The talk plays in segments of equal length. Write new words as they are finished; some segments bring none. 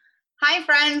Hi,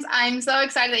 friends. I'm so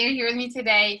excited that you're here with me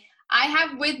today. I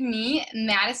have with me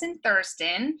Madison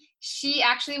Thurston. She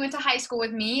actually went to high school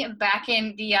with me back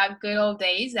in the good old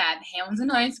days at Hamilton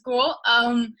High School.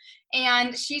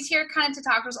 And she's here kind of to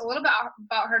talk to us a little bit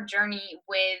about her journey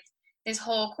with this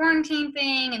whole quarantine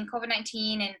thing and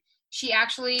COVID-19. And she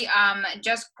actually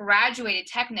just graduated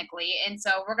technically. And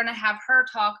so we're going to have her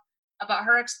talk about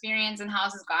her experience and how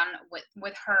this has gone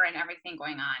with her and everything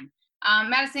going on.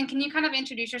 Madison, can you kind of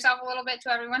introduce yourself a little bit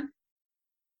to everyone?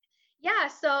 Yeah,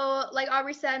 so like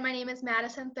Aubrey said, my name is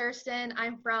Madison Thurston.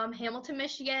 I'm from Hamilton,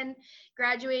 Michigan,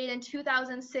 graduated in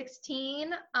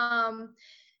 2016.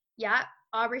 Yeah,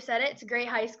 Aubrey said it. It's a great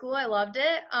high school. I loved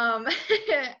it.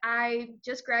 I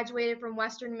just graduated from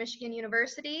Western Michigan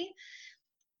University.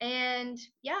 And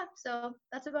yeah, so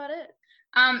that's about it.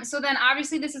 So then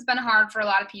obviously this has been hard for a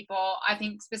lot of people. I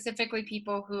think specifically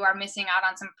people who are missing out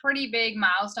on some pretty big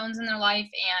milestones in their life.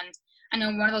 And I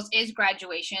know one of those is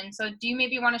graduation. So do you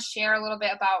maybe want to share a little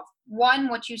bit about one,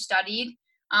 what you studied,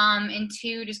 and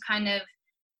two, just kind of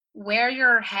where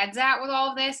your head's at with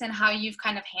all of this and how you've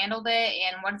kind of handled it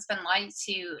and what it's been like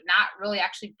to not really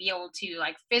actually be able to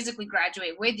like physically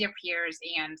graduate with your peers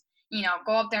and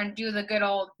go up there and do the good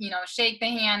old, shake the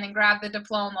hand and grab the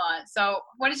diploma. So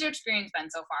what has your experience been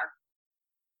so far?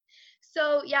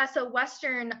 So yeah, so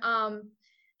Western, while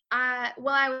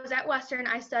I was at Western,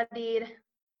 I studied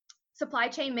supply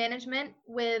chain management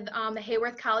with the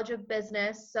Hayworth College of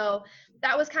Business. So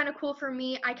that was kind of cool for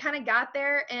me. I kind of got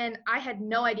there and I had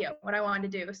no idea what I wanted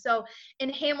to do. So in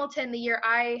Hamilton, the year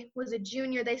I was a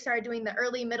junior, they started doing the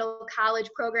early middle college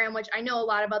program, which I know a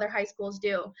lot of other high schools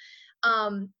do.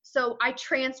 So I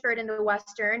transferred into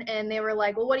Western and they were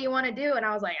like, well, what do you want to do? And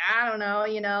I was like, I don't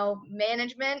know,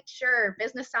 management, sure,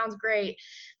 business sounds great.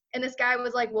 And this guy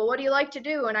was like, well, what do you like to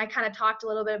do? And I kind of talked a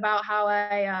little bit about how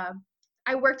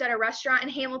I worked at a restaurant in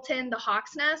Hamilton, the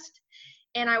Hawk's Nest,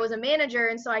 and I was a manager.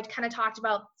 And so I kind of talked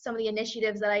about some of the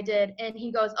initiatives that I did. And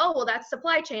he goes, oh, well, that's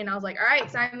supply chain. I was like, all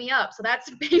right, sign me up. So that's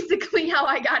basically how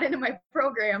I got into my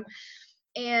program.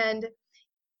 And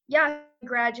yeah,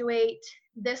 graduate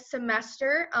this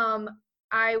semester.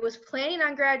 I was planning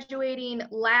on graduating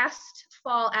last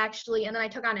fall, actually, and then I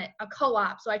took on a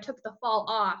co-op. So I took the fall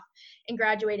off and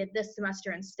graduated this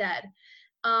semester instead.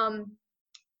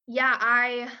 Yeah,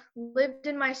 I lived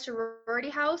in my sorority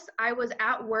house. I was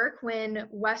at work when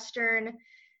Western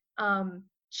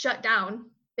shut down,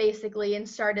 basically, and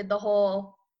started the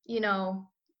whole, you're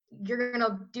going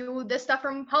to do this stuff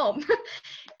from home.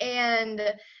 And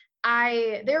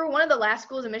they were one of the last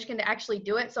schools in Michigan to actually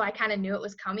do it, so I kind of knew it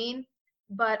was coming.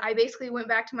 But I basically went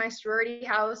back to my sorority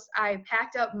house. I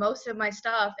packed up most of my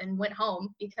stuff and went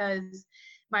home because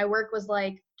my work was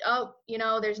like, oh,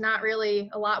 there's not really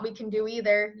a lot we can do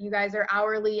either. You guys are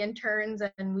hourly interns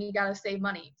and we got to save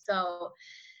money. So,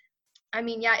 I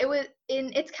mean, yeah,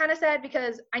 it's kind of sad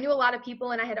because I knew a lot of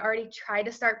people and I had already tried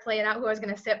to start planning out who I was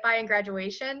going to sit by in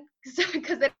graduation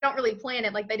because they don't really plan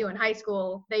it like they do in high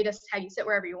school. They just have you sit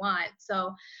wherever you want.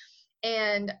 So,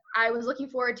 and I was looking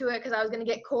forward to it because I was going to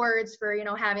get cords for,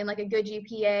 having like a good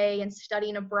GPA and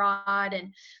studying abroad.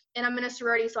 And I'm in a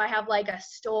sorority, so I have like a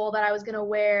stole that I was going to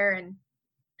wear. And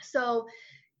so,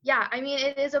 yeah, I mean,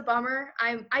 it is a bummer.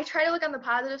 I try to look on the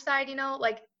positive side,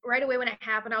 like right away when it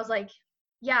happened, I was like,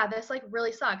 yeah, this like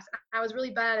really sucks. I was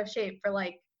really bad out of shape for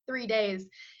like 3 days.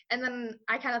 And then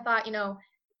I kind of thought,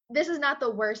 this is not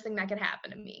the worst thing that could happen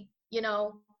to me,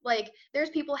 like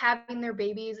there's people having their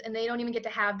babies and they don't even get to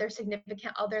have their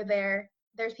significant other there.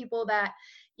 There's people that,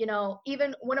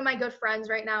 even one of my good friends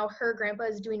right now, her grandpa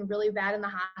is doing really bad in the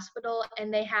hospital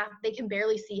and they can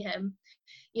barely see him,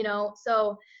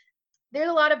 so there's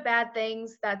a lot of bad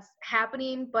things that's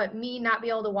happening, but me not be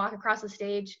able to walk across the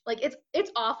stage, like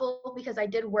it's awful because I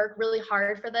did work really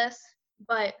hard for this,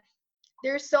 but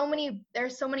there's so many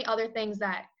other things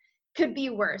that could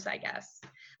be worse, I guess.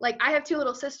 Like I have 2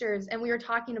 little sisters and we were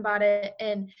talking about it,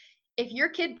 and if your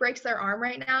kid breaks their arm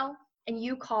right now and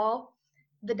you call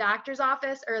the doctor's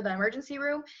office or the emergency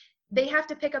room, they have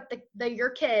to pick up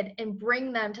your kid and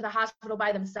bring them to the hospital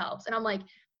by themselves. And I'm like,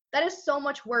 that is so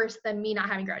much worse than me not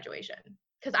having graduation.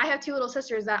 Because I have 2 little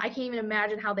sisters that I can't even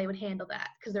imagine how they would handle that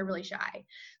because they're really shy.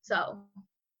 So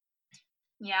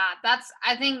Yeah,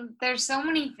 I think there's so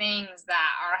many things that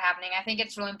are happening. I think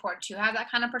it's really important to have that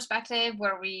kind of perspective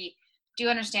where we do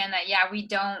understand that, yeah,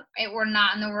 we're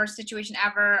not in the worst situation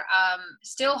ever.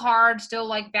 Still hard, still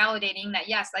like validating that,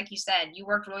 yes, like you said, you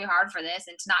worked really hard for this,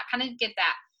 and to not kind of get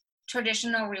that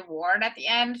traditional reward at the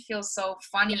end feels so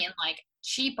funny yeah. and like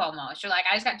cheap almost. You're like,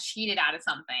 I just got cheated out of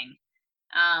something.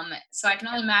 So I can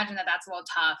only imagine that that's a little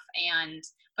tough.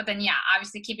 But then, yeah,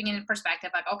 obviously keeping it in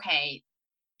perspective, like, okay,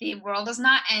 the world is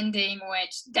not ending,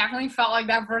 which definitely felt like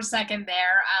that for a second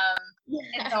there. And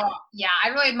Yeah. so, yeah, I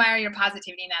really admire your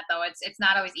positivity in that, though. It's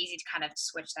not always easy to kind of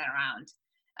switch that around.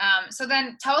 So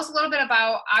then tell us a little bit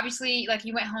about, obviously, like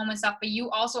you went home and stuff, but you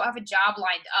also have a job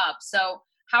lined up. So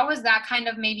how has that kind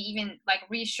of maybe even like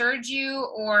reassured you,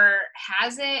 or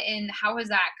has it, and how has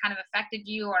that kind of affected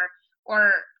you,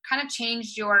 or kind of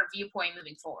changed your viewpoint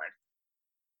moving forward?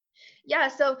 Yeah,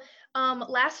 so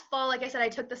last fall, like I said, I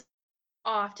took this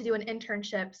off to do an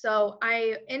internship. So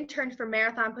I interned for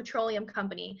Marathon Petroleum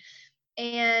Company.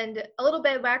 And a little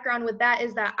bit of background with that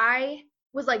is that I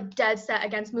was like dead set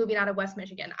against moving out of West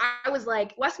Michigan. I was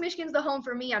like, West Michigan's the home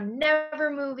for me. I'm never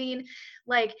moving.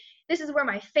 Like, this is where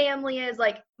my family is.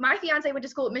 Like, my fiance went to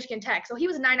school at Michigan Tech, so he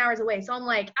was 9 hours away. So I'm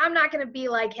like, I'm not going to be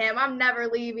like him. I'm never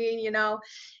leaving, you know?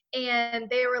 And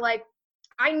they were like,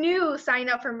 I knew signing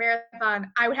up for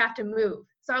Marathon, I would have to move.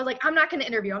 So I was like, I'm not going to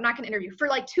interview. I'm not going to interview. For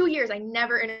like 2 years, I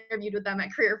never interviewed with them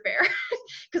at career fair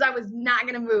because I was not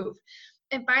going to move.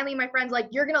 And finally, my friend's like,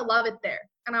 you're going to love it there.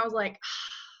 And I was like,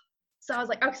 so I was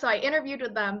like, okay, so I interviewed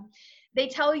with them. They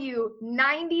tell you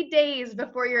 90 days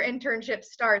before your internship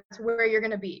starts where you're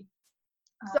going to be.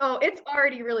 So it's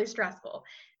already really stressful.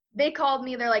 They called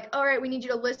me, they're like, all right, we need you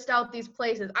to list out these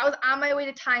places. I was on my way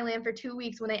to Thailand for 2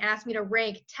 weeks when they asked me to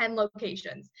rank 10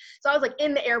 locations. So I was like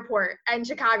in the airport in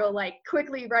Chicago, like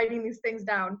quickly writing these things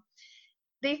down.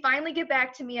 They finally get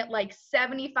back to me at like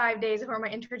 75 days before my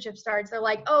internship starts. They're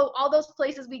like, oh, all those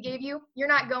places we gave you, you're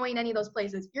not going any of those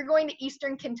places. You're going to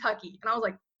Eastern Kentucky. And I was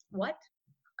like, what?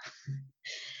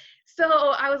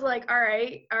 So I was like, all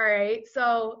right, all right.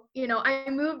 So, you know, I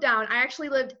moved down. I actually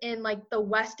lived in like the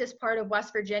westest part of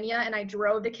West Virginia, and I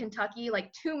drove to Kentucky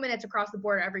like 2 minutes across the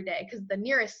border every day because the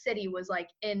nearest city was like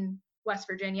in West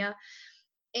Virginia.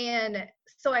 And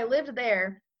so I lived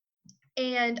there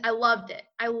and I loved it.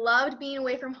 I loved being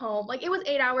away from home. Like, it was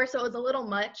 8 hours, so it was a little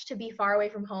much to be far away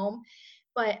from home.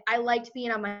 But I liked being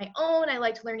on my own. I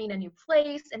liked learning a new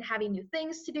place and having new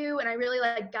things to do. And I really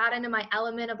like got into my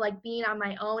element of like being on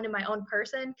my own and my own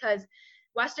person, because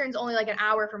Western's only like an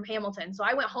hour from Hamilton. So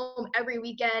I went home every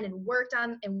weekend and worked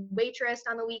on and waitressed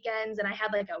on the weekends. And I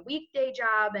had like a weekday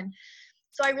job. And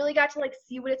so I really got to like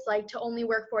see what it's like to only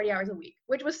work 40 hours a week,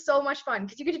 which was so much fun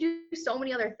because you get to do so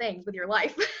many other things with your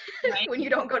life Right. when you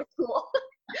don't go to school.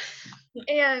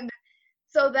 And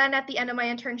so then at the end of my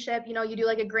internship, you know, you do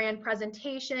like a grand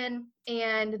presentation,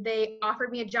 and they offered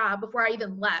me a job before I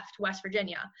even left West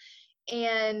Virginia.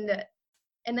 And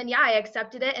then yeah, I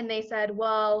accepted it, and they said,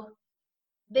 well,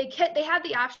 they had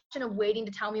the option of waiting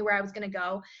to tell me where I was going to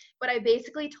go, but I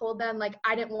basically told them like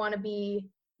I didn't want to be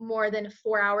more than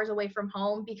 4 hours away from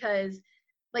home, because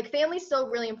like family's still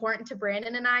really important to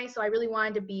Brandon and I, so I really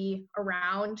wanted to be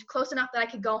around close enough that I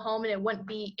could go home and it wouldn't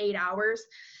be 8 hours.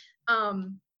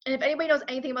 And if anybody knows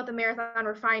anything about the Marathon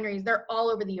refineries, they're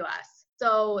all over the US.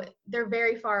 So they're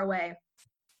very far away.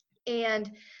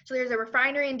 And so there's a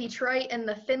refinery in Detroit and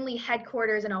the Findlay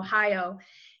headquarters in Ohio.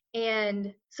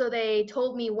 And so they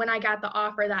told me when I got the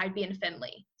offer that I'd be in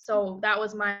Findlay. So that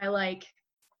was my like,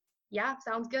 yeah,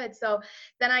 sounds good. So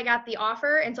then I got the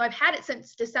offer. And so I've had it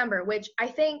since December, which I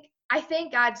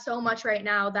thank God so much right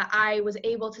now that I was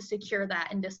able to secure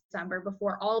that in December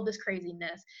before all of this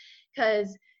craziness.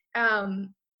 Because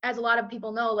as a lot of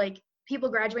people know, like people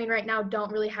graduating right now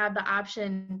don't really have the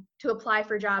option to apply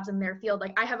for jobs in their field.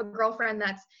 Like I have a girlfriend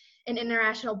that's an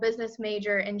international business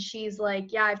major, and she's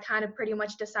like, yeah, I've kind of pretty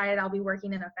much decided I'll be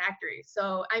working in a factory.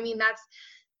 So, I mean,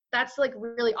 that's like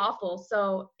really awful.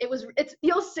 So it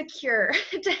feels secure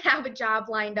to have a job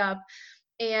lined up.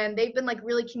 And they've been like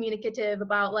really communicative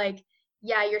about like,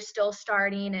 yeah, you're still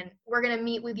starting, and we're going to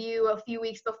meet with you a few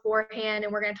weeks beforehand,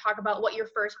 and we're going to talk about what your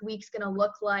first week's going to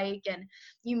look like, and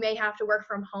you may have to work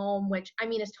from home, which I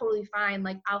mean is totally fine.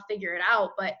 Like I'll figure it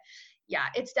out. But yeah,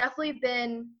 it's definitely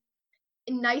been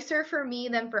nicer for me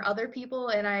than for other people.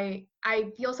 And I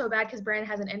feel so bad because Brandon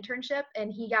has an internship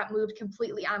and he got moved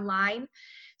completely online.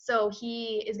 So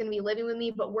he is going to be living with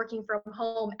me, but working from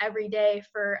home every day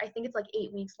for, I think it's like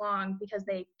 8 weeks long, because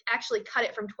they actually cut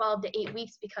it from 12 to 8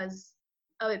 weeks because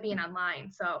of it being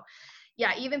online. So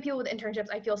yeah, even people with internships,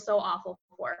 I feel so awful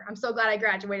for. I'm so glad I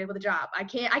graduated with a job. I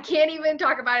can't even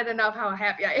talk about it enough how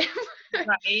happy I am.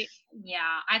 Right.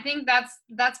 Yeah. I think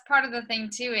that's part of the thing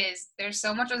too, is there's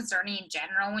so much uncertainty in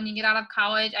general when you get out of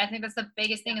college. I think that's the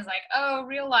biggest thing, is like, oh,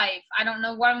 real life. I don't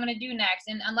know what I'm going to do next.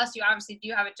 And unless you obviously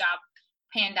do have a job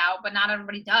panned out, but not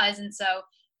everybody does. And so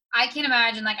I can't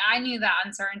imagine, like I knew that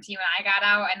uncertainty when I got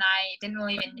out, and I didn't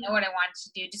really even know what I wanted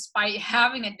to do despite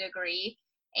having a degree.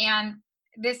 And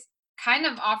this kind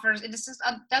of offers, it just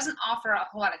doesn't offer a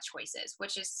whole lot of choices,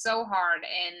 which is so hard.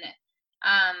 And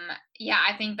Yeah,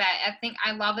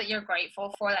 I love that you're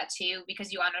grateful for that too,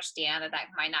 because you understand that that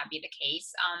might not be the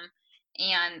case.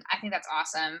 And I think that's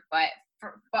awesome. But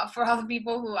for all the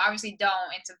people who obviously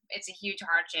don't, it's a huge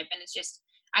hardship, and it's just,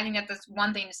 I think that that's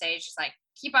one thing to say is just like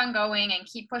keep on going and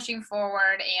keep pushing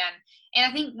forward. And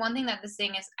I think one thing that this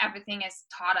thing is everything has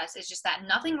taught us is just that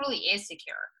nothing really is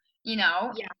secure. You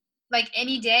know, Yeah. like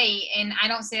any day, and I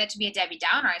don't say that to be a Debbie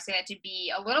Downer, I say that to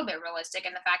be a little bit realistic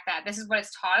in the fact that this is what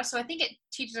it's taught us. So I think it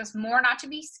teaches us more not to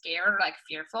be scared or like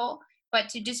fearful, but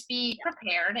to just be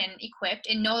prepared and equipped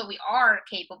and know that we are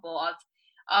capable of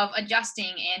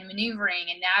adjusting and maneuvering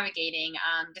and navigating,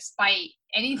 despite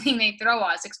anything they throw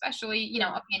us, especially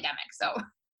a pandemic. So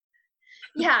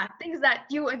Yeah, things that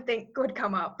you would think would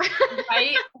come up.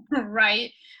 right,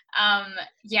 right.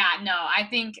 Yeah, no, I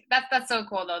think that's so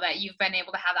cool though that you've been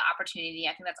able to have the opportunity.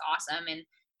 I think that's awesome, and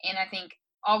I think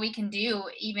all we can do,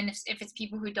 even if it's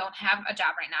people who don't have a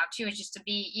job right now too, is just to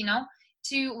be,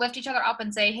 to lift each other up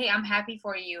and say, hey, I'm happy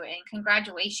for you and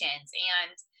congratulations.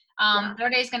 And Yeah. their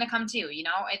day's gonna come too.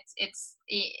 I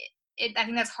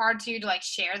think that's hard to like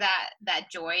share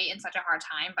that joy in such a hard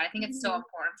time, but I think it's so Mhm.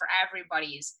 important for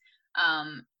everybody's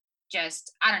um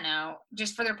just, I don't know,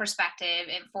 just for their perspective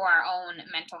and for our own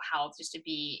mental health, just to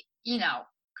be,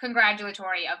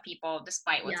 congratulatory of people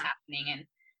despite what's Yeah. happening.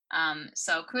 And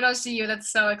so kudos to you.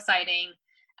 That's so exciting.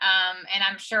 And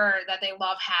I'm sure that they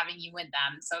love having you with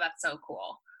them. So that's so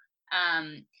cool.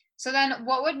 So then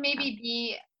what would maybe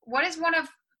be, what is one of,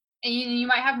 and you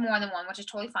might have more than one, which is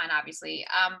totally fine, obviously.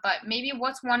 But maybe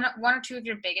what's one or two of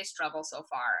your biggest struggles so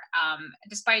far?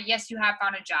 Despite, yes, you have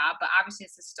found a job, but obviously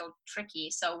this is still tricky.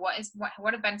 So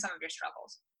what have been some of your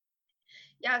struggles?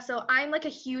 Yeah, so I'm like a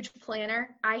huge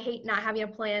planner. I hate not having a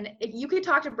plan. If you could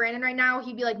talk to Brandon right now,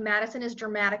 he'd be like, Madison is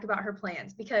dramatic about her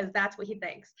plans because that's what he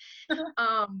thinks.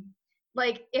 Um,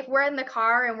 like if we're in the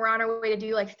car and we're on our way to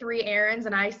do like 3 errands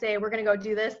and I say we're gonna go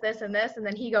do this, this, and this, and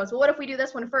then he goes, well, what if we do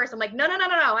this one first? I'm like, no, no, no,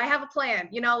 no, no. I have a plan.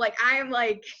 Like I am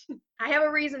like, I have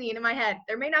a reasoning in my head.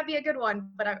 There may not be a good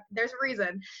one, but there's a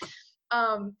reason.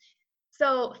 Um,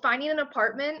 so finding an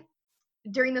apartment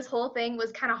during this whole thing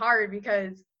was kind of hard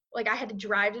because like I had to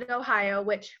drive to Ohio,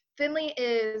 which Findlay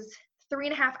is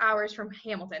 3.5 hours from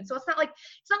Hamilton. So it's not like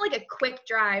a quick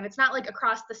drive. It's not like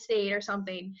across the state or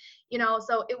something,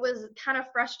 so it was kind of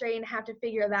frustrating to have to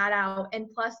figure that out. And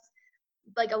plus,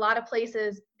 like a lot of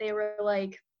places, they were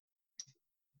like,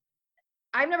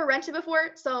 I've never rented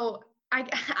before, so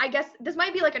I guess this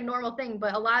might be like a normal thing,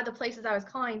 but a lot of the places I was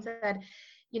calling said,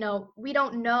 we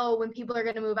don't know when people are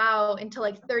going to move out until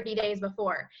like 30 days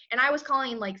before. And I was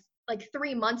calling like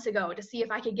 3 months ago to see if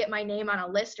I could get my name on a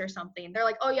list or something. They're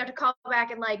like, oh, you have to call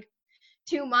back in like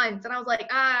 2 months. And I was like,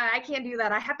 I can't do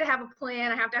that. I have to have a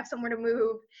plan. I have to have somewhere to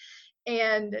move.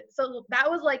 And so that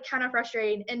was like kind of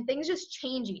frustrating, and things just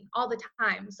changing all the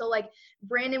time. So like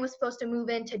Brandon was supposed to move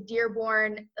into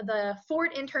Dearborn. The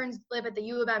Ford interns live at the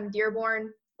U of M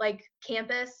Dearborn like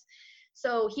campus.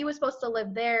 So he was supposed to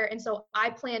live there. And so I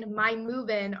planned my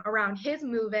move-in around his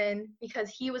move-in because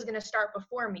he was going to start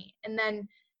before me. And then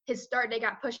his start date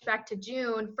got pushed back to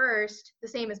June 1st, the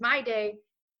same as my day.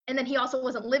 And then he also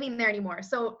wasn't living there anymore.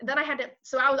 So then I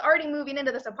was already moving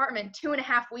into this apartment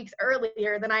 2.5 weeks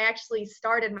earlier than I actually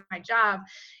started my job.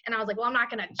 And I was like, well, I'm not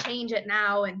going to change it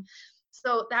now. And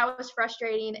so that was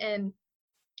frustrating. And,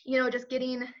 just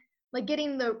getting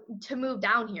to move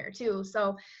down here too.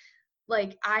 So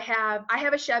like I have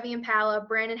a Chevy Impala.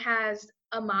 Brandon has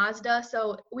a Mazda,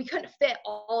 so we couldn't fit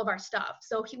all of our stuff.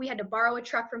 So we had to borrow a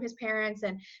truck from his parents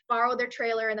and borrow their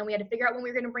trailer, and then we had to figure out when we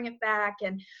were going to bring it back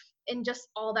and just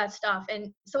all that stuff.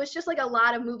 And so it's just like a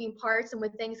lot of moving parts, and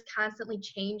with things constantly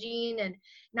changing and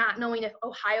not knowing if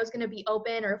Ohio's going to be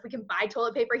open or if we can buy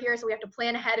toilet paper here, so we have to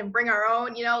plan ahead and bring our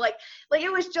own, like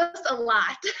it was just a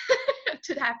lot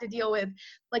to have to deal with,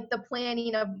 like the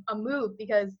planning of a move,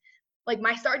 because like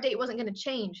my start date wasn't going to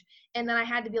change. And then I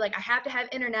had to be like, I have to have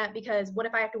internet because what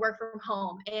if I have to work from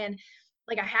home? And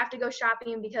like I have to go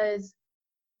shopping because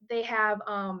they have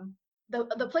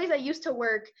the place I used to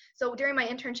work. So during my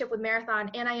internship with Marathon,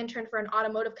 and I interned for an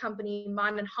automotive company,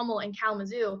 Mon and Hummel in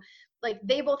Kalamazoo, like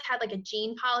they both had like a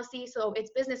jean policy. So it's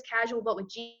business casual, but with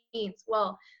jeans.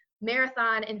 Well,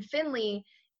 Marathon and Findlay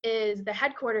is the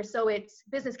headquarters, so it's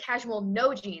business casual,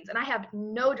 no jeans, and I have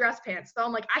no dress pants. So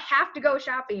I'm like, I have to go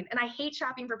shopping, and I hate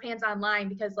shopping for pants online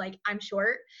because like I'm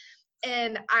short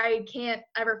and I can't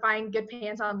ever find good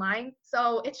pants online.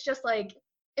 So it was just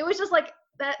like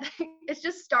that. It's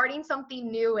just starting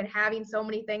something new and having so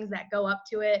many things that go up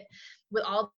to it with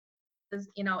all this,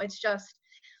 it's just,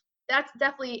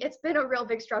 it's been a real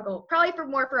big struggle, probably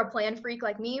for a plan freak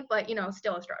like me, but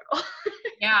still a struggle.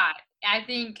 Yeah, I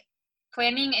think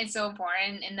planning is so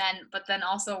important, and then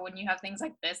also when you have things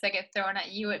like this that get thrown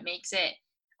at you, it makes it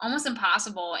almost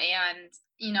impossible. And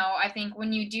I think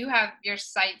when you do have your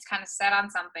sights kind of set on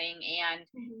something and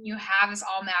Mhm. you have this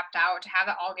all mapped out, to have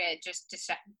it all get just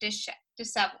disheveled.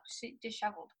 Is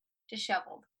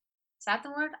that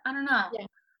the word? I don't know. Yeah.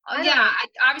 Oh I don't yeah, know.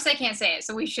 obviously I can't say it,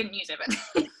 so we shouldn't use it.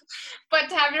 But but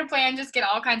to have your plan just get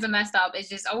all kinds of messed up is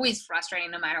just always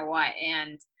frustrating, no matter what.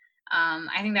 And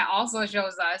I think that also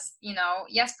shows us,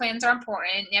 yes, plans are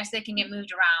important. Yes, they can get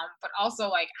moved around, but also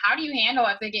like, how do you handle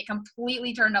if they get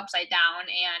completely turned upside down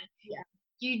and Yeah.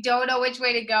 you don't know which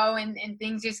way to go, and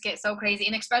things just get so crazy.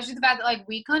 And especially the fact that like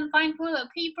we couldn't find toilet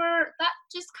paper, that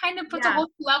just kind of puts a Yeah.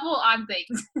 whole level on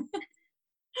things.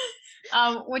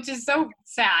 Which is so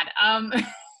sad.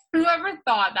 Whoever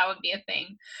thought that would be a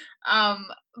thing? Um,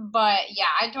 but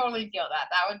yeah, I totally feel that.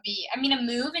 That would be, I mean, a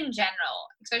move in general,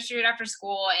 especially right after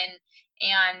school.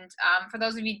 And for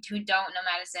those of you who don't know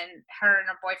Madison, her and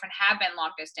her boyfriend have been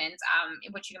long distance,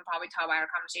 which you can probably tell by our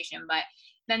conversation. But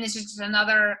then this is just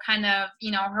another kind of,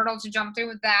 hurdle to jump through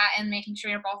with that, and making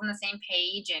sure you're both on the same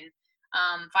page, and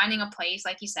finding a place,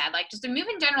 like you said, like just a move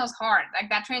in general is hard. Like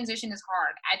that transition is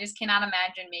hard. I just cannot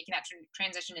imagine making that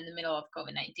transition in the middle of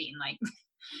COVID-19. Like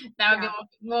that would be Yeah.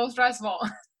 a little stressful.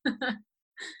 No,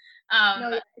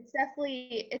 um, yeah, it's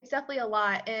definitely a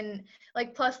lot. And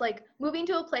like plus like moving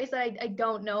to a place that I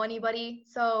don't know anybody.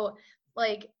 So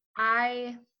like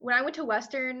when I went to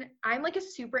Western, I'm like a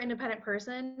super independent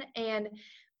person. And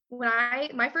when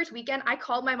my first weekend, I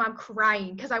called my mom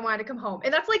crying because I wanted to come home.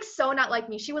 And that's like so not like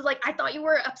me. She was like, I thought you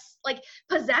were like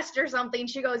possessed or something.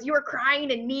 She goes, you were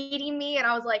crying and needing me. And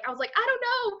I was like, I don't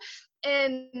know.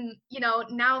 And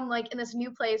now I'm like in this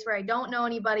new place where I don't know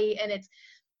anybody,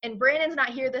 and Brandon's not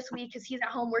here this week because he's at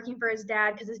home working for his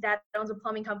dad because his dad owns a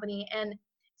plumbing company. And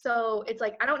so it's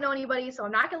like, I don't know anybody, so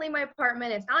I'm not gonna leave my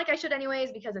apartment. It's not like I should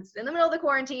anyways because it's in the middle of the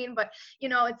quarantine, but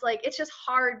it's like, it's just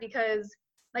hard because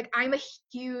like I'm a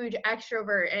huge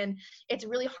extrovert and it's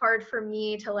really hard for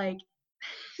me to like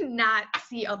not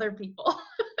see other people.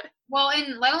 well,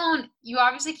 and let alone you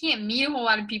obviously can't meet a whole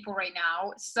lot of people right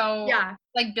now. So Yeah.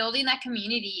 like building that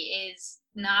community is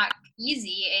not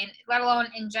easy, and let alone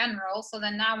in general. So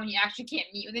then now when you actually can't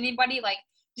meet with anybody, like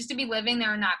just to be living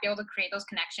there and not be able to create those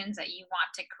connections that you want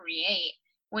to create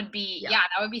would be, Yeah. yeah,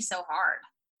 that would be so hard.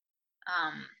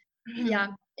 Yeah,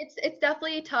 it's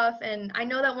definitely tough, and I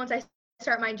know that once I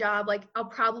start my job, like I'll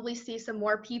probably see some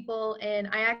more people. And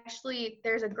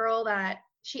there's a girl that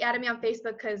she added me on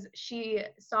Facebook because she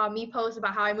saw me post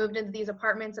about how I moved into these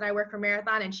apartments and I work for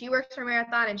Marathon, and she works for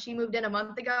Marathon and she moved in a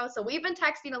month ago. So we've been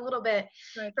texting a little bit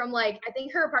Right. from like, I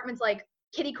think her apartment's like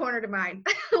kitty corner to mine.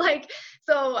 Like,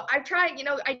 so I've tried,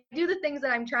 I do the things that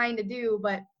I'm trying to do,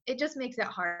 but it just makes it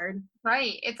hard.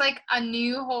 Right. It's like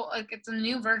it's a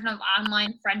new version of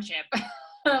online friendship.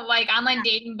 Like online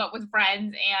dating, but with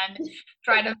friends, and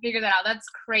try to figure that out. That's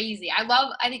crazy. I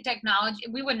think technology,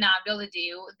 we would not be able to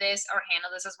do this or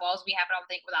handle this as well as we have, I don't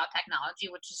think, without technology,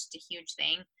 which is just a huge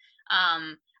thing.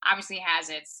 Obviously has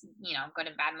its, good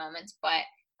and bad moments, but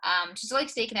just to like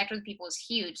stay connected with people is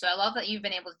huge. So I love that you've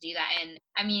been able to do that. And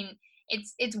I mean,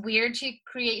 it's weird to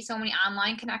create so many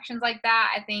online connections like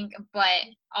that, I think, but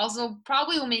also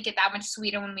probably will make it that much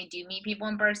sweeter when we do meet people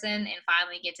in person and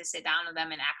finally get to sit down with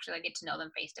them and actually get to know them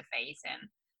face to face. And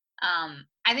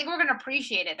I think we're going to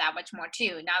appreciate it that much more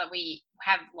too, now that we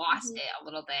have lost Mhm. it a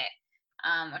little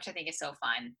bit, which I think is so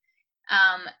fun.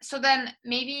 So then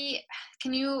maybe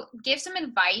can you give some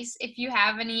advice if you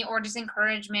have any, or just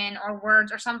encouragement or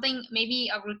words or something, maybe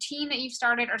a routine that you've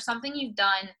started or something you've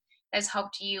done that's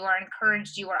helped you or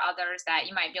encouraged you or others that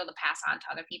you might be able to pass on to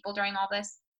other people during all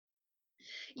this?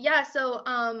 Yeah, so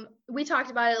we talked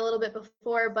about it a little bit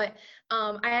before, but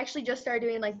I actually just started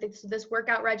doing like this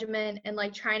workout regimen and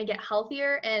like trying to get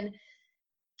healthier. And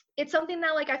it's something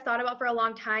that like I've thought about for a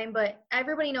long time, but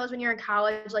everybody knows when you're in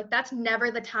college, like that's never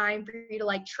the time for you to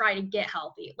like try to get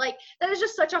healthy. Like that is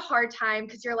just such a hard time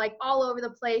because you're like all over the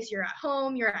place. You're at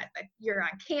home, you're on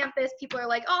campus. People are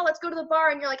like, oh, let's go to the bar,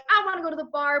 and you're like, I want to go to the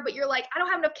bar, but you're like, I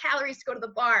don't have enough calories to go to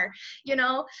the bar, you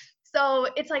know? So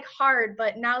it's like hard.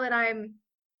 But now that I'm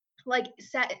like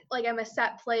I'm a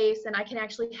set place and I can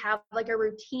actually have like a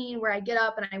routine where I get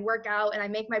up and I work out and I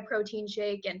make my protein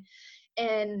shake, and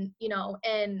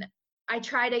I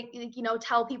try to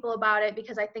tell people about it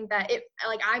because I think that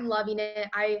I'm loving it.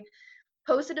 I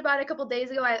posted about it a couple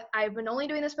days ago. I've been only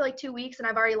doing this for like 2 weeks and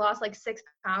I've already lost like 6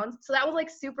 pounds, so that was like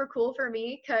super cool for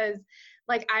me because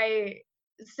like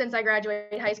since I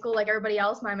graduated high school, like everybody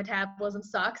else, my metabolism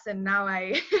sucks, and now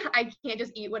I I can't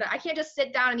just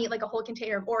sit down and eat like a whole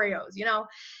container of Oreos,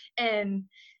 and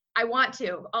I want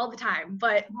to all the time,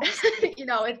 but you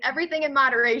know, it's everything in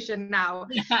moderation now.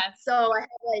 Yes. So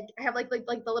I have like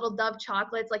the little Dove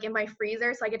chocolates like in my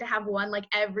freezer, so I get to have one like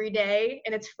every day,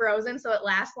 and it's frozen, so it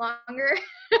lasts longer.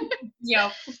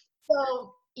 Yep.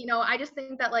 So, you know, I just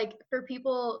think that like for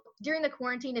people during the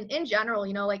quarantine and in general,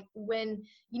 you know, like when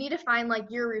you need to find like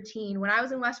your routine. When I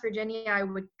was in West Virginia, I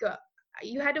would go,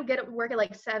 you had to get to work at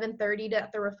like 7:30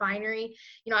 at the refinery.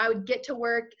 You know, I would get to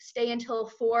work, stay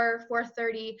until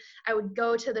 4:30. I would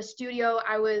go to the studio.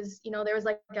 I was, you know, there was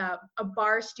like a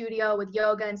bar studio with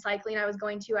yoga and cycling I was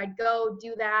going to. I'd go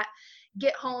do that,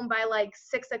 get home by like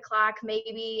 6 o'clock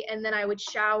maybe, and then I would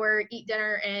shower, eat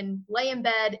dinner, and lay in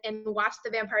bed and watch the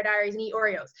Vampire Diaries and eat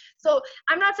Oreos. So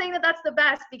I'm not saying that that's the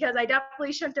best, because I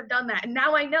definitely shouldn't have done that. And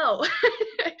now I know.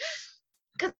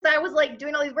 Because I was like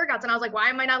doing all these workouts and I was like, why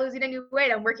am I not losing any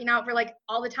weight? I'm working out for like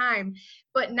all the time.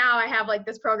 But now I have like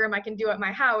this program I can do at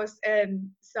my house. And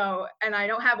I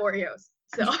don't have Oreos.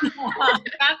 So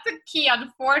that's the key.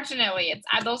 Unfortunately,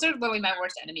 those are literally my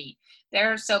worst enemy.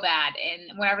 They're so bad.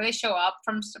 And whenever they show up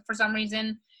for some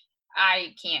reason,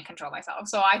 I can't control myself.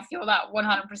 So I feel that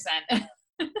 100%.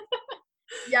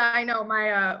 yeah, I know.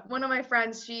 My one of my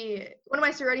friends, one of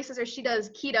my sorority sisters, she does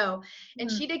keto, and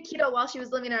she did keto while she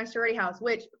was living in our sorority house,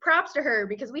 which props to her,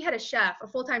 because we had a chef, a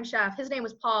full-time chef. His name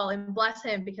was Paul, and bless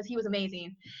him, because he was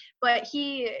amazing. But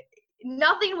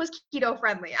nothing was keto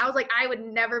friendly. I was like, I would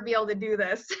never be able to do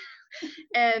this.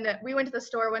 And we went to the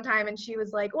store one time and she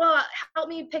was like, well, help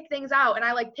me pick things out. And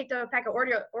I like picked up a pack of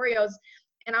Oreos,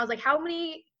 and I was like, how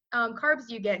many carbs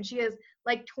do you get? And she is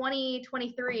like 20,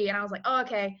 23. And I was like, oh,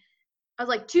 okay. I was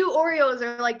like, 2 Oreos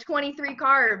are like 23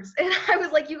 carbs. And I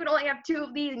was like, you can only have 2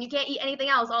 of these and you can't eat anything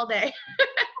else all day.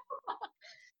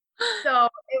 So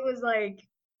it was like,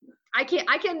 I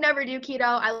can never do keto.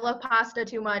 I love pasta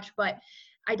too much, but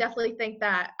I definitely think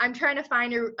that I'm trying to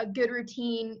find a good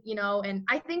routine, you know, and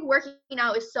I think working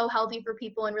out is so healthy for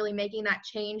people, and really making that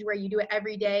change where you do it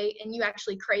every day and you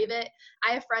actually crave it.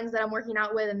 I have friends that I'm working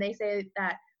out with, and they say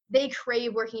that they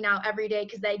crave working out every day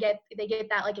because they get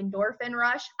that like endorphin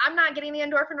rush. I'm not getting the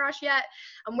endorphin rush yet.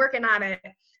 I'm working on it.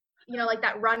 You know, like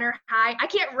that runner high. I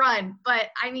can't run, but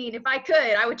I mean, if I could,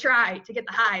 I would try to get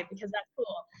the high, because that's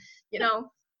cool, you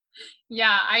know?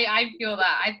 Yeah, I feel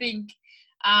that. I think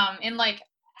in like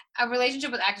a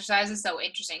relationship with exercise is so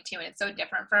interesting too, and it's so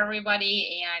different for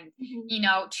everybody. And you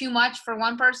know, too much for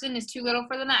one person is too little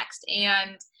for the next,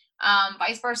 and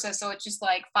vice versa. So it's just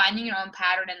like finding your own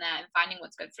pattern in that and finding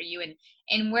what's good for you,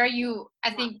 and where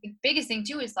I think the biggest thing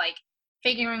too is like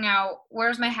figuring out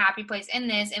where's my happy place in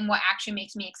this, and what actually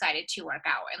makes me excited to work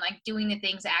out, and like doing the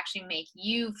things that actually make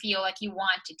you feel like you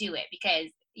want to do it, because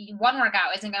one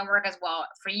workout isn't going to work as well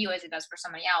for you as it does for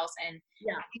somebody else. And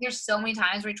yeah, I think there's so many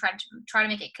times where you try to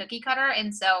make it cookie cutter.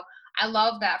 And so I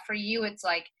love that for you. It's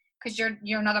like, because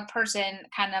you're another person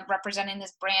kind of representing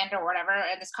this brand or whatever,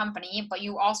 or this company, but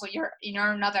you're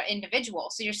another individual.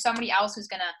 So you're somebody else who's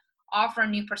going to offer a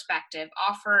new perspective,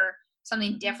 offer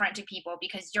something different to people,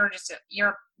 because you're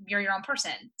your own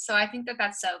person. So I think that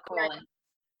that's so cool. right. And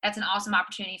that's an awesome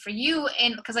opportunity for you.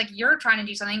 And because like you're trying to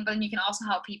do something, but then you can also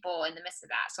help people in the midst of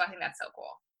that. So I think that's so cool.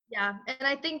 Yeah. And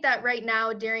I think that right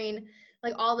now during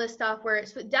like all this stuff where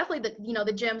it's definitely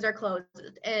the gyms are closed,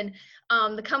 and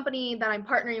the company that I'm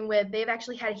partnering with, they've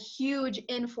actually had a huge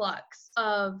influx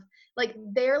of like,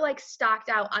 they're like stocked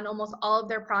out on almost all of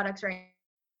their products right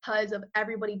now because of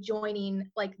everybody joining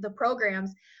like the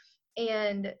programs.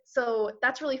 And so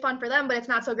that's really fun for them, but it's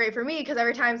not so great for me, because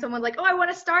every time someone's like, oh, I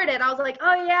want to start it, I was like,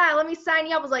 oh yeah, let me sign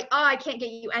you up. I was like, oh, I can't get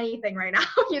you anything right now,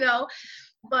 you know?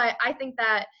 But I think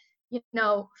that, you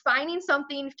know, finding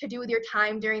something to do with your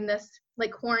time during this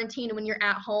like quarantine when you're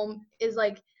at home is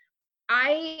like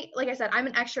I said, I'm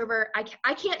an extrovert.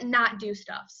 I can't not do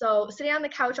stuff. So sitting on the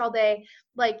couch all day,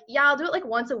 like, yeah, I'll do it like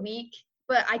once a week,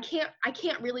 but I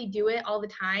can't really do it all the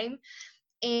time.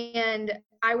 And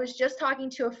I was just talking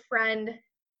to a friend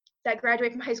that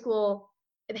graduated from high school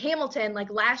in Hamilton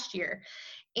like last year.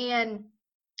 And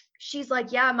she's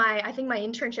like, yeah, I think my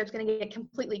internship's going to get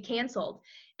completely canceled.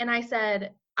 And I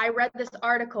said, I read this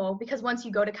article, because once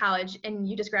you go to college and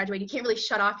you just graduate, you can't really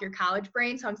shut off your college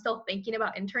brain. So I'm still thinking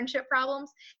about internship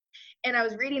problems. And I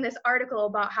was reading this article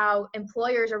about how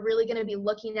employers are really going to be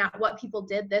looking at what people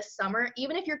did this summer.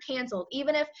 Even if you're canceled,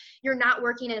 even if you're not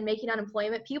working and making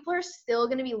unemployment, people are still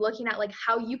going to be looking at like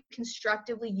how you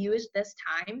constructively use this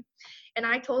time. And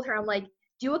I told her, I'm like,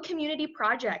 do a community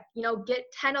project, you know, get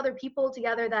 10 other people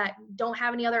together that don't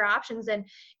have any other options, and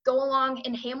go along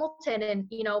in Hamilton and,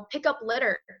 you know, pick up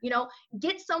litter, you know,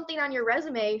 get something on your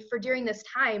resume for during this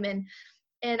time.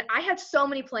 And I had so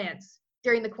many plans.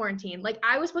 during the quarantine. Like,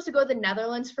 I was supposed to go to the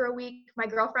Netherlands for a week. My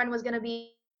girlfriend was going to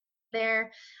be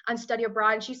there on study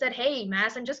abroad, and she said, hey,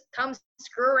 Madison, just come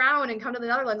screw around and come to the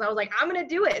Netherlands. I was like, I'm going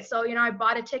to do it. So, I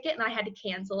bought a ticket and I had to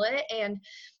cancel it, and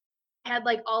I had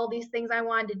like all these things I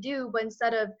wanted to do, but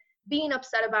instead of being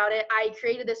upset about it, I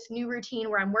created this new routine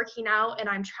where I'm working out and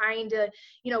I'm trying to,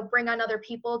 bring on other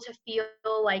people to feel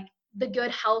like the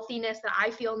good healthiness that I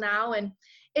feel now. And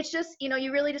it's just,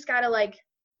 you really just got to like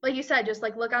you said, just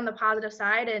like look on the positive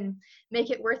side and make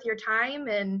it worth your time.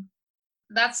 And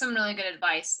that's some really good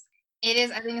advice. It is,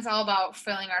 I think it's all about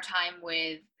filling our time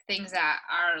with things that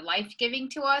are life-giving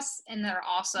to us and that are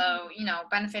also,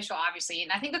 beneficial, obviously.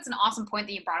 And I think that's an awesome point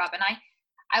that you brought up. And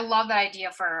I love that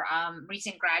idea for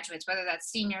recent graduates, whether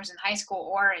that's seniors in high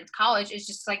school or in college, is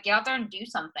just like get out there and do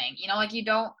something. Like you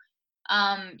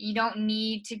don't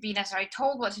need to be necessarily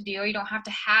told what to do, or you don't have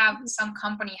to have some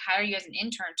company hire you as an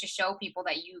intern to show people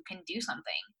that you can do something.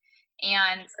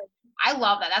 And I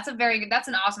love that. That's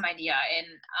an awesome idea.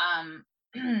 And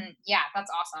yeah,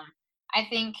 that's awesome. I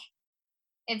think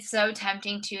it's so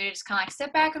tempting to just kind of like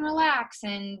sit back and relax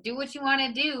and do what you want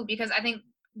to do, because I think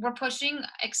we're pushing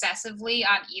excessively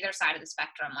on either side of the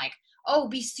spectrum. Like, oh,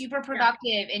 be super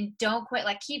productive and don't quit,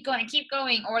 like keep going and keep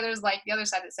going. Or there's like the other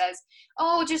side that says,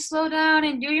 oh, just slow down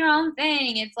and do your own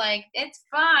thing. It's like, it's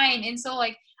fine. And so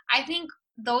like, I think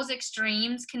those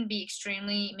extremes can be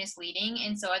extremely misleading.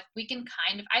 And so if we can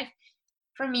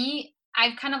for me,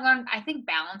 I've kind of learned, I think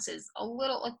balance is a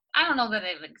little, like, I don't know that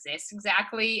it exists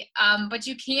exactly. But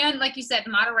you can, like you said,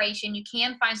 moderation, you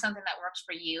can find something that works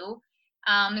for you.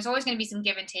 There's always going to be some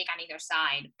give and take on either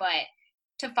side, but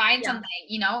to find something,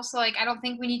 so like, I don't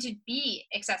think we need to be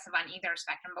excessive on either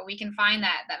spectrum, but we can find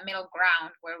that middle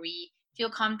ground where we feel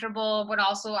comfortable, but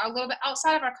also are a little bit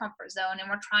outside of our comfort zone, and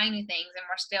we're trying new things, and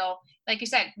we're still, like you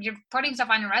said, you're putting stuff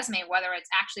on your resume, whether it's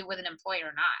actually with an employer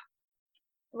or not.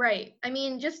 Right. I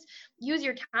mean, just use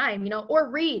your time, or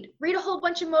read a whole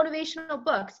bunch of motivational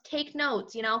books, take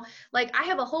notes, like I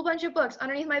have a whole bunch of books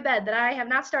underneath my bed that I have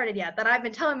not started yet, that I've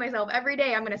been telling myself every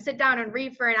day I'm going to sit down and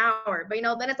read for an hour. But,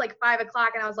 then it's like 5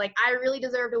 o'clock and I was like, I really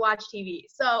deserve to watch TV.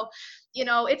 So,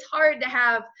 it's hard to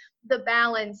have the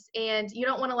balance, and you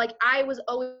don't want to, like, I was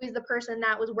always the person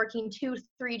that was working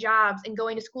 2-3 jobs and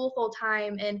going to school full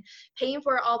time and paying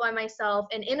for it all by myself,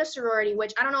 and in a sorority,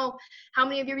 which I don't know how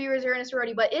many of your viewers are in a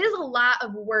sorority, but it is a lot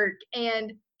of work.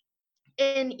 And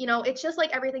it's just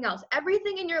like everything else.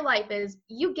 Everything in your life is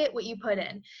you get what you put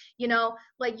in,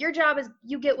 like your job is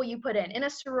you get what you put in a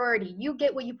sorority, you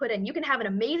get what you put in. You can have an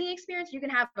amazing experience, you can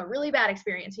have a really bad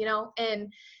experience,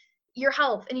 and your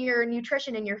health and your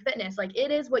nutrition and your fitness, like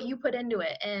it is what you put into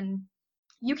it. And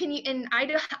you can, and I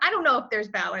don't know if there's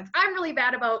balance. I'm really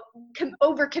bad about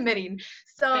overcommitting.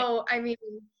 So, I mean,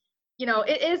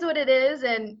 it is what it is.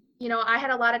 And, I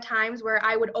had a lot of times where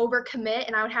I would overcommit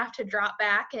and I would have to drop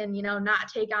back and, not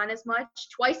take on as much.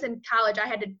 Twice in college, I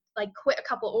had to like quit a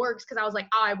couple orgs because I was like,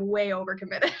 oh, I'm way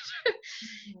overcommitted,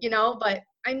 but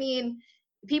I mean,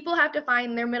 people have to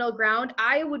find their middle ground.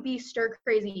 I would be stir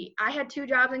crazy. I had 2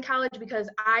 jobs in college because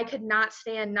I could not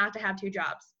stand not to have 2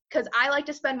 jobs, because I like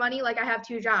to spend money like I have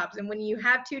 2 jobs. And when you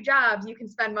have 2 jobs, you can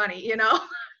spend money,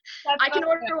 I can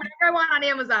order whatever I want on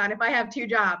Amazon if I have 2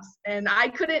 jobs, and I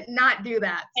couldn't not do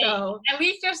that. So at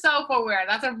least you're self-aware.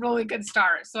 That's a really good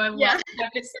start. So I love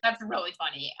that's really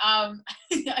funny. I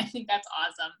think that's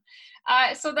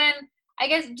awesome. So then I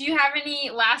guess, do you have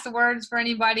any last words for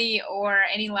anybody, or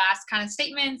any last kind of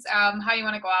statements, how you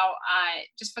want to go out,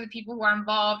 just for the people who are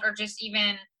involved, or just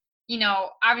even,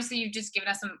 obviously you've just given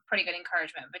us some pretty good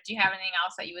encouragement, but do you have anything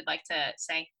else that you would like to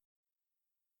say?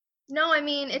 No, I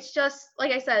mean, it's just,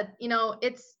 like I said,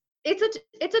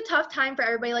 it's a tough time for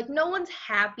everybody. Like, no one's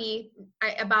happy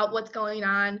about what's going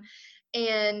on.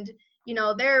 And,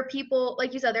 there are people,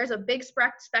 like you said, there's a big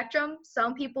spectrum.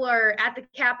 Some people are at the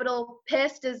Capitol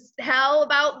pissed as hell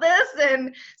about this,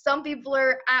 and some people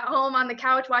are at home on the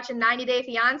couch watching 90 Day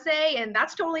Fiance, and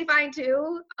that's totally fine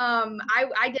too.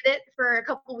 I did it for a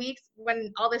couple weeks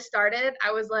when all this started.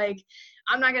 I was like,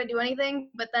 I'm not going to do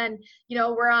anything. But then,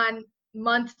 we're on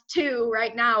month 2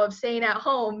 right now of staying at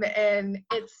home, and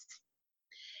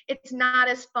it's not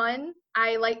as fun.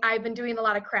 I've been doing a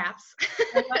lot of crafts,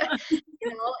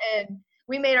 and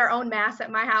we made our own masks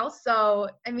at my house. So,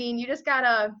 I mean, you just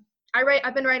gotta,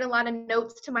 I've been writing a lot of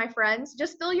notes to my friends.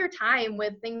 Just fill your time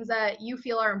with things that you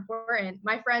feel are important.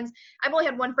 My friends, I've only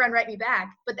had one friend write me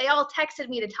back, but they all texted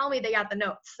me to tell me they got the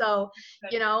notes. So,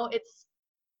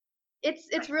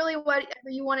 it's really whatever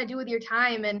you want to do with your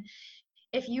time. And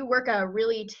if you work a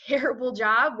really terrible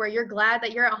job where you're glad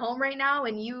that you're at home right now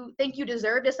and you think you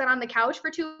deserve to sit on the couch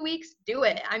for 2 weeks, do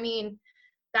it. I mean,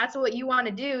 that's what you want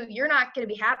to do, you're not going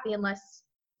to be happy unless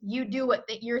you do what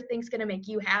you think's going to make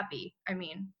you happy. I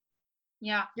mean,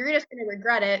 Yeah. you're just going to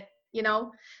regret it, you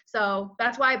know? So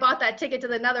that's why I bought that ticket to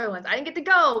the Netherlands. I didn't get to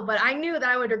go, but I knew that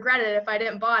I would regret it if I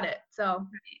didn't bought it. So.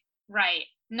 Right.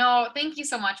 No, thank you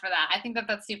so much for that. I think that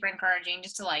that's super encouraging,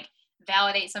 just to like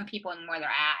validate some people and where they're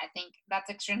at. I think that's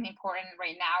extremely important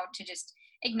right now, to just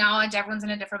acknowledge everyone's in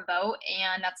a different boat,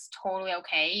 and that's totally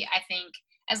okay. I think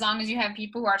as long as you have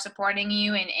people who are supporting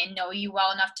you and know you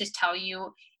well enough to tell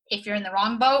you if you're in the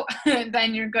wrong boat,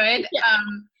 then you're good. Yeah.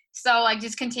 So like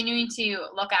just continuing to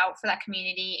look out for that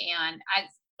community. And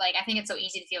I think it's so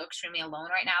easy to feel extremely alone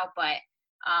right now, but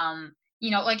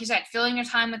like you said, filling your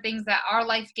time with things that are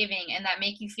life-giving and that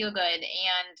make you feel good.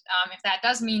 And if that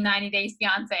does mean 90 Days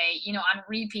Fiance, on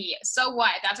repeat, so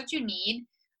what? That's what you need.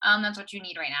 That's what you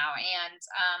need right now. And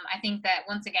I think that,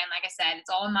 once again, like I said, it's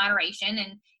all in moderation.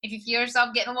 And if you feel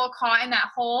yourself getting a little caught in that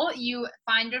hole, you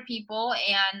find your people.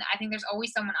 And I think there's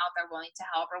always someone out there willing to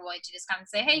help, or willing to just kind of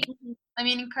say, hey, let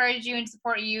me encourage you and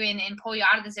support you and pull you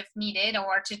out of this if needed,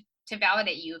 or to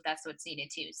validate you if that's what's needed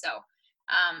too. So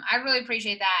I really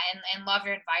appreciate that, and love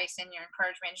your advice and your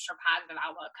encouragement, just your positive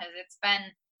outlook, because it's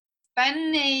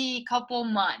been a couple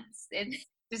months. It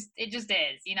just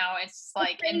is, it's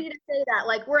like, it's crazy to say that.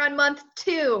 Like, we're on month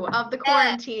 2 of the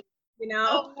quarantine,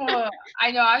 Oh,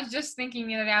 I know. I was just thinking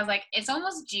the other day, I was like, it's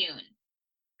almost June.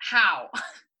 How?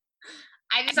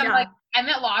 I'm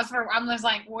at loss I'm just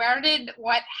like,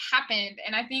 what happened?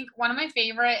 And I think one of my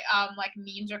favorite like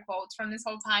memes or quotes from this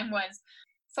whole time was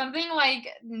something like,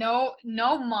 no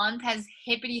month has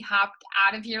hippity hopped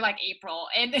out of here like April.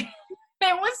 And it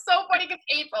was so funny because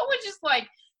April was just like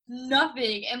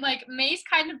nothing, and like May's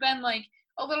kind of been like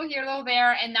a little here, a little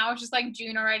there, and now it's just like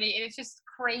June already. And it's just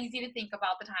crazy to think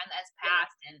about the time that has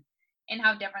passed and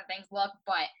how different things look.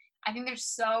 But I think there's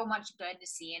so much good to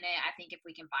see in it. I think if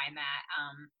we can find that,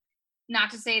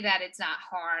 not to say that it's not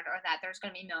hard or that there's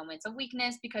going to be moments of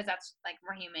weakness, because that's like,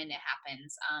 we're human, it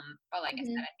happens. But like I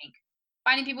said, I think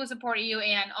finding people who support you,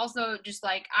 and also just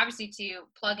like, obviously, to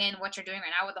plug in what you're doing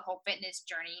right now with the whole fitness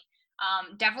journey.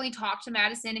 Definitely talk to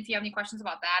Madison if you have any questions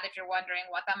about that. If you're wondering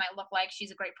what that might look like,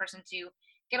 she's a great person to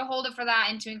get a hold of for that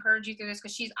and to encourage you through this,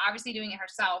 because she's obviously doing it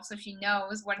herself, so she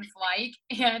knows what it's like,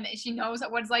 and she knows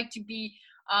what it's like to be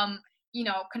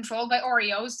controlled by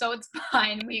Oreos. So it's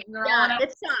fine. We're all in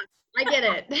it's tough. I get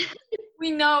it.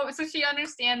 We know, so she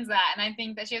understands that, and I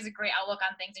think that she has a great outlook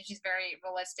on things, and she's very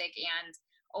realistic and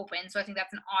open. So I think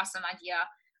that's an awesome idea.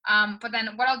 But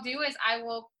then what I'll do is I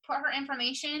will put her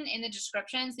information in the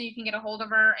description, so you can get a hold of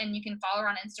her, and you can follow her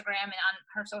on Instagram and on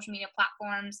her social media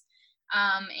platforms.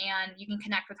 And you can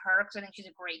connect with her, because I think she's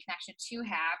a great connection to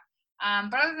have.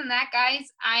 But other than that,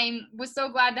 guys, I was so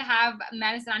glad to have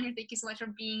Madison on here. Thank you so much for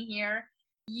being here.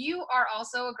 You are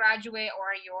also a graduate,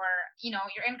 or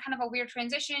you're in kind of a weird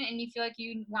transition, and you feel like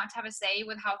you want to have a say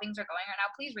with how things are going right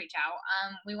now, please reach out.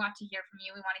 We want to hear from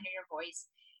you. We want to hear your voice.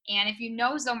 And if you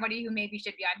know somebody who maybe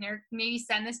should be on here, maybe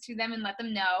send this to them and let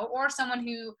them know, or someone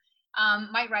who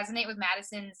might resonate with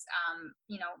Madison's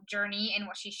journey and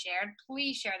what she shared.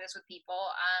 Please share this with people,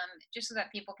 just so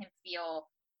that people can feel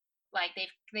like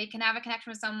they can have a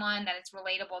connection with someone, that it's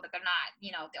relatable, that they're not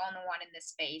the only one in this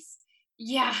space.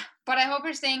 Yeah, but I hope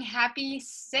you're staying happy,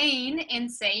 sane,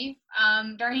 and safe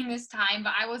during this time.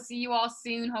 But I will see you all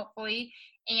soon, hopefully.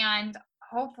 And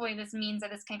hopefully this means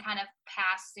that this can kind of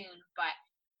pass soon. But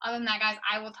other than that, guys,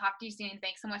 I will talk to you soon.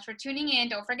 Thanks so much for tuning in.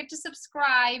 Don't forget to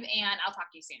subscribe, and I'll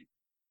talk to you soon.